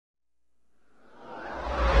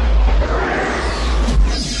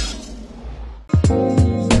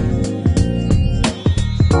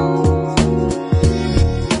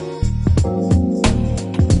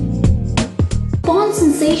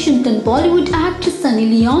Bollywood actress Sunny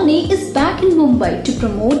Leone is back in Mumbai to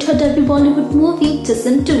promote her debut Bollywood movie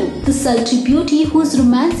Jism-2. The sultry beauty, who is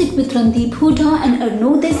romantic with Randeep Hooda and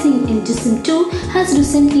Arnaud Singh in Jism-2, has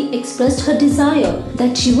recently expressed her desire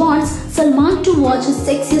that she wants Salman to watch her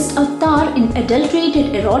sexiest avatar in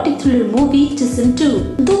adulterated erotic thriller movie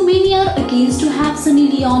Jism-2. Though many are against to have Sunny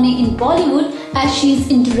Leone in Bollywood, as she is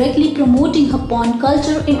indirectly promoting her porn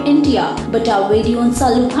culture in India, but our very own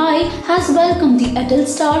Salu Bhai has welcomed the adult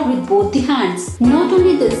star with both the hands. Not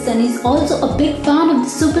only this, Sunny is also a big fan of the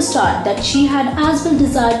superstar that she had as well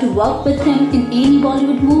desired to work with him in any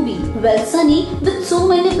Bollywood movie. Well, Sunny, with so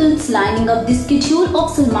many films lining up the schedule of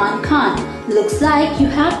Salman Khan, looks like you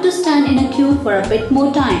have to stand in a queue for a bit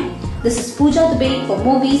more time. This is Pooja Dubey for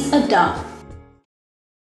Moviez Adda.